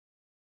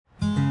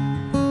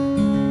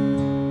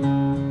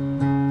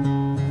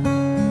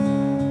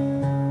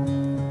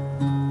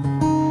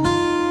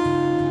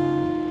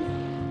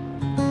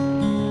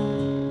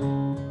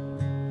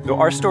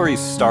Our story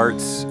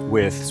starts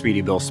with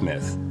Speedy Bill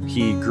Smith.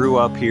 He grew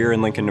up here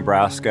in Lincoln,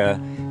 Nebraska,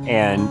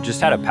 and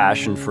just had a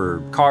passion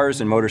for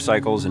cars and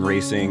motorcycles and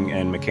racing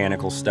and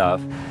mechanical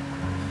stuff.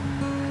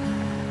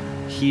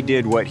 He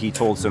did what he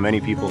told so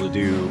many people to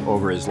do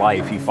over his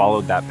life. He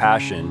followed that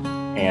passion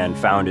and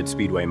founded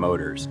Speedway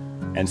Motors.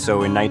 And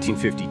so in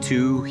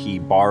 1952, he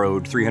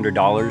borrowed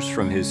 $300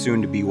 from his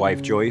soon-to-be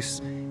wife,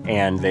 Joyce,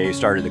 and they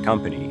started the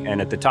company.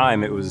 And at the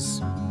time, it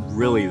was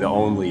really the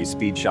only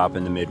speed shop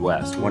in the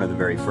Midwest, one of the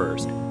very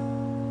first.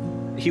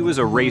 He was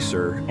a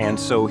racer, and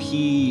so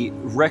he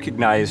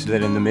recognized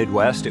that in the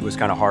Midwest it was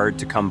kind of hard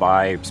to come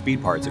by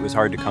speed parts. It was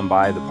hard to come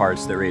by the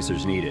parts that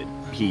racers needed.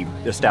 He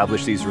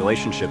established these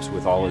relationships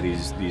with all of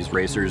these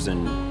racers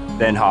and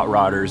then hot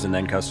rodders and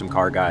then custom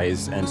car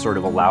guys, and sort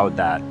of allowed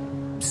that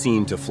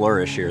scene to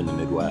flourish here in the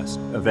Midwest.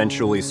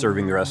 Eventually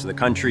serving the rest of the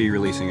country,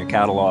 releasing a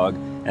catalog,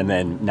 and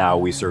then now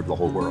we serve the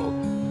whole world.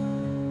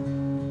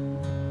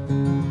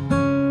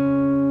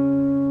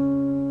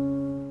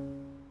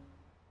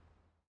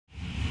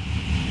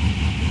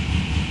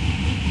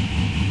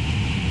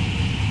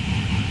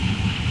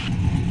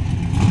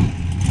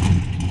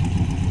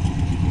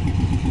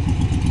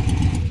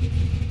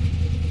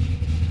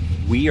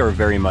 We are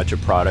very much a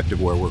product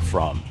of where we're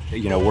from.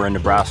 You know, we're a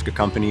Nebraska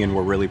company and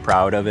we're really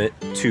proud of it.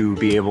 To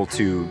be able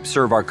to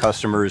serve our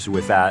customers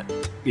with that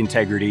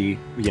integrity,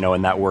 you know,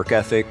 and that work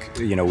ethic,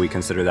 you know, we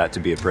consider that to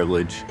be a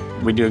privilege.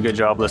 We do a good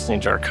job listening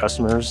to our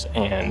customers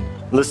and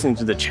listening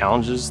to the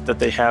challenges that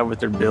they have with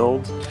their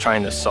build,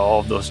 trying to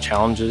solve those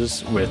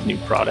challenges with new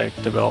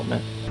product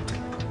development.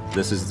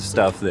 This is the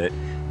stuff that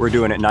we're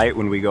doing at night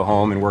when we go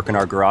home and work in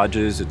our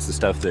garages. It's the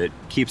stuff that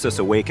keeps us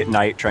awake at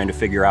night trying to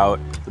figure out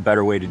the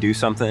better way to do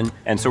something.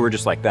 And so we're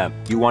just like them.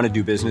 You want to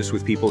do business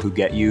with people who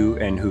get you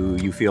and who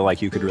you feel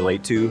like you could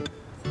relate to.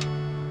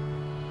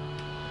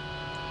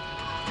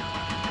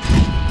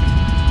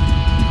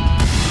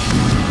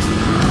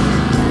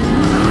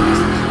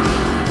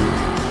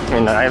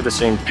 And I have the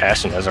same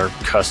passion as our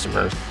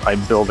customers. I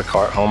build a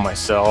car at home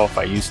myself.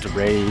 I used to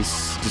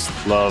race.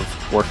 Just love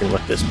working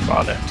with this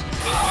product.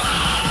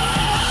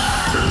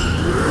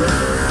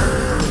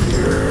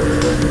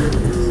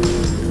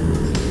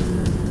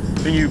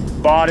 You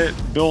bought it,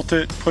 built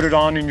it, put it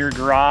on in your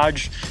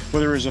garage,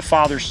 whether it was a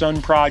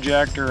father-son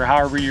project or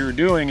however you were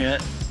doing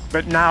it,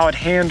 but now it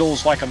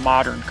handles like a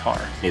modern car.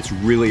 It's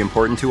really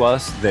important to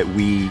us that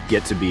we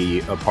get to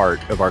be a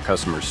part of our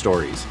customers'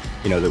 stories,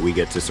 you know, that we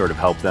get to sort of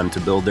help them to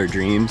build their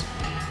dreams.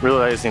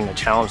 Realizing the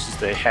challenges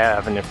they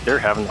have, and if they're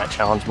having that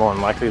challenge, more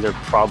than likely they're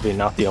probably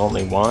not the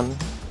only one,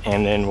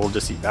 and then we'll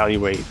just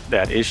evaluate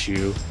that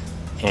issue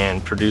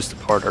and produce the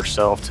part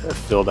ourselves to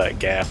fill that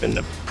gap in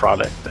the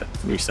product that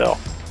we sell.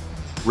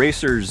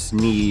 Racers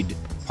need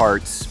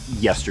parts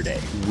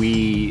yesterday.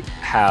 We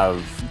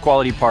have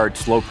quality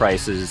parts, low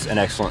prices, and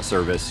excellent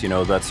service. You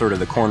know, that's sort of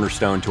the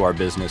cornerstone to our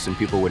business, and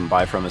people wouldn't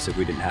buy from us if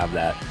we didn't have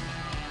that.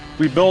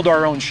 We build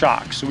our own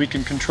shocks, so we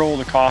can control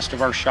the cost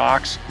of our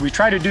shocks. We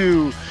try to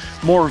do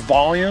more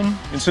volume,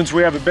 and since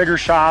we have a bigger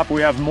shop,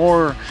 we have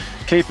more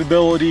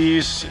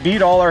capabilities,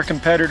 beat all our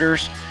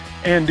competitors,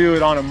 and do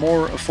it on a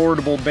more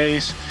affordable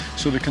base,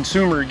 so the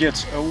consumer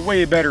gets a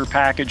way better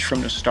package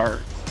from the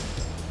start.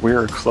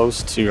 We're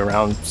close to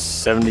around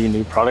 70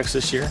 new products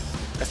this year.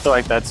 I feel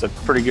like that's a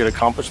pretty good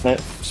accomplishment,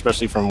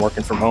 especially from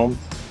working from home.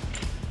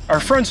 Our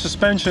front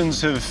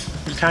suspensions have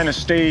kind of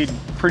stayed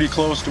pretty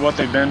close to what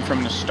they've been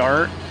from the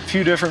start. A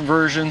few different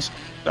versions,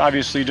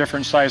 obviously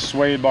different size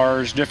sway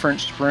bars, different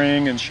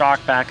spring and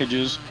shock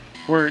packages,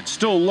 where it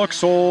still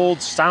looks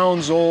old,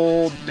 sounds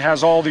old,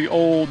 has all the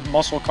old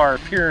muscle car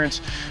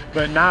appearance,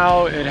 but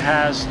now it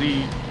has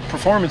the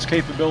performance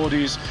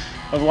capabilities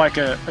of like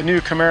a new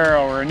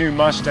Camaro or a new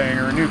Mustang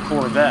or a new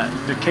Corvette.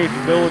 The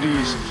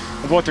capabilities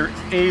of what they're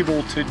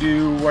able to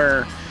do,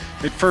 where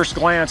at first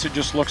glance it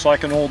just looks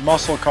like an old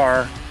muscle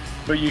car,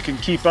 but you can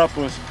keep up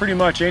with pretty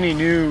much any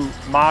new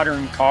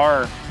modern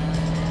car.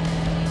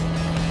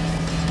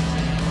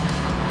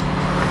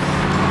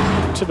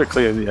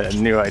 Typically a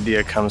new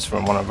idea comes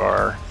from one of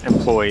our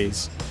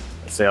employees.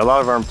 Say a lot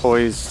of our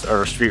employees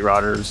are street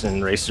rodders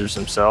and racers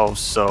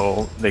themselves,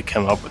 so they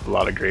come up with a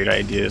lot of great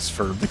ideas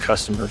for the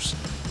customers.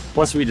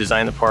 Once we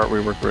design the part,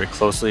 we work very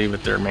closely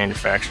with their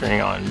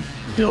manufacturing on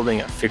building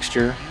a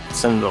fixture,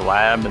 send them to the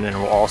lab, and then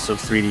we'll also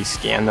 3D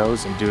scan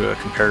those and do a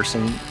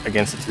comparison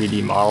against the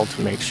 3D model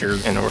to make sure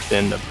and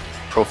within the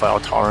profile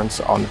tolerance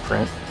on the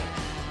print.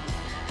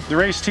 The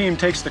race team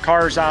takes the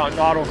cars out, and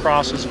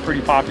autocross is a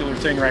pretty popular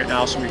thing right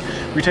now, so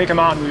we take them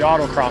out and we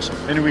autocross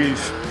them. And we've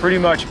pretty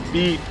much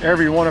beat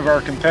every one of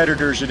our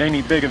competitors at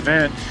any big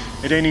event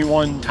at any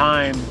one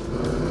time.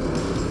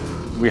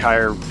 We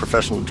hire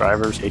professional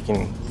drivers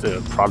taking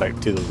the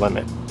product to the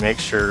limit, make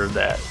sure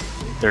that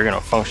they're going to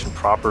function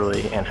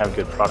properly and have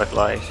good product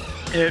life.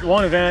 At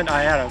one event,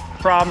 I had a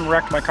problem,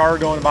 wrecked my car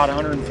going about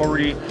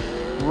 140,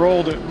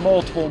 rolled it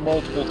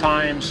multiple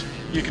times.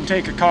 You can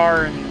take a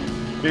car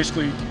and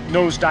basically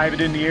nosedive it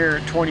in the air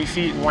at 20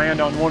 feet and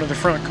land on one of the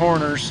front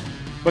corners,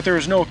 but there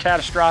was no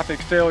catastrophic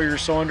failure,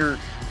 so under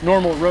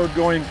normal road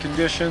going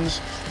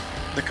conditions,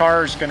 The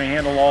car is going to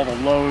handle all the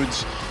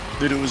loads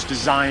that it was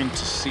designed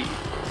to see.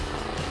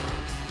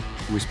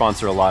 We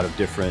sponsor a lot of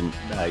different,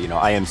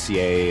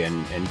 IMCA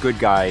and Good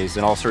Guys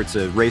and all sorts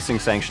of racing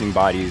sanctioning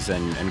bodies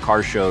and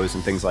car shows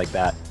and things like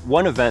that.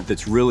 One event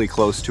that's really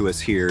close to us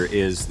here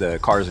is the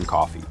Cars and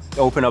Coffee.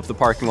 Open up the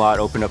parking lot,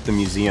 open up the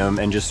museum,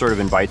 and just sort of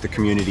invite the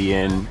community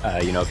in.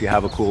 If you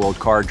have a cool old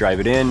car, drive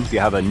it in. If you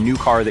have a new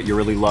car that you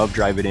really love,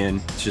 drive it in.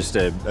 It's just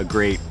a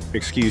great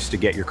excuse to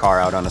get your car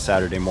out on a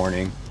Saturday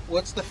morning.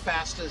 What's the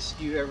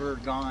fastest you've ever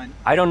gone?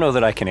 I don't know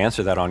that I can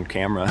answer that on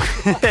camera.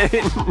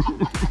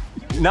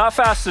 Not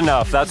fast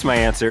enough, that's my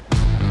answer.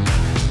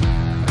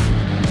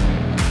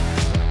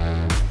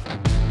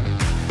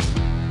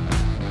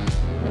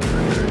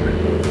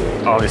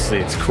 Obviously,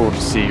 it's cool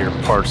to see your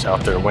parts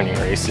out there winning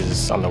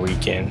races on the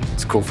weekend.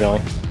 It's a cool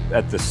feeling.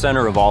 At the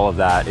center of all of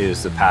that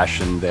is the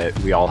passion that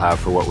we all have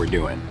for what we're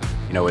doing.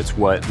 It's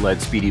what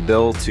led Speedy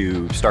Bill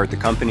to start the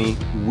company.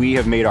 We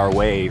have made our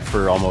way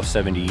for almost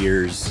 70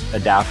 years,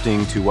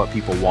 adapting to what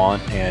people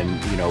want and,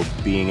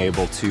 being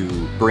able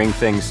to bring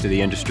things to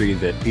the industry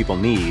that people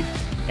need.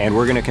 And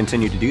we're going to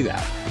continue to do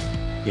that.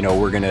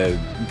 We're going to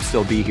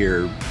still be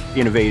here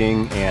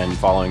innovating and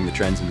following the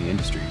trends in the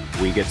industry.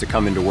 We get to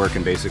come into work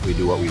and basically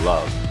do what we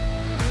love.